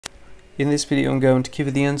In this video, I'm going to give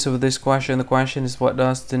you the answer of this question. The question is, what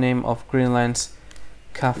does the name of Greenland's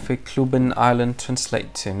Kaffeklubben island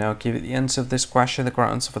translate to? Now, I'll give you the answer of this question. The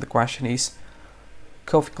correct answer for the question is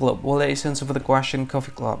Coffee Club. Well, that is the answer for the question,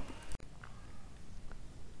 Coffee Club.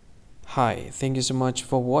 Hi, thank you so much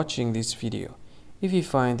for watching this video. If you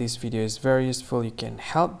find this video is very useful, you can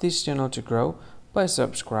help this channel to grow by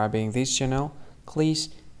subscribing this channel. Please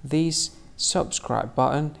this subscribe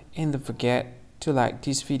button and don't forget to like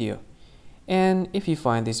this video. And if you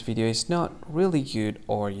find this video is not really good,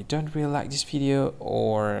 or you don't really like this video,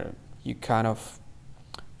 or you kind of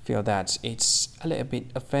feel that it's a little bit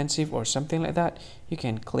offensive or something like that, you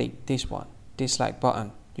can click this one, dislike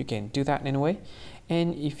button. You can do that anyway.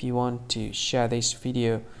 And if you want to share this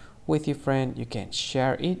video with your friend, you can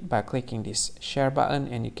share it by clicking this share button,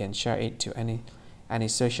 and you can share it to any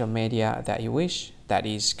social media that you wish that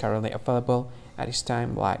is currently available at this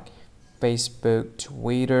time, like Facebook,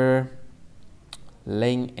 Twitter,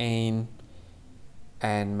 LinkedIn,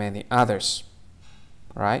 and many others,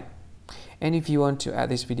 right? And if you want to add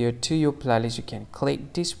this video to your playlist, you can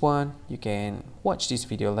click this one. You can watch this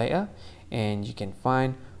video later, and you can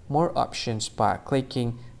find more options by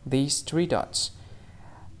clicking these three dots.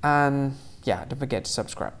 And yeah, don't forget to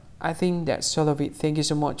subscribe. I think that's all of it. Thank you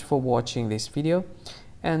so much for watching this video,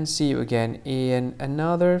 and see you again in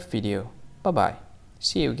another video. Bye bye.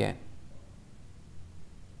 See you again.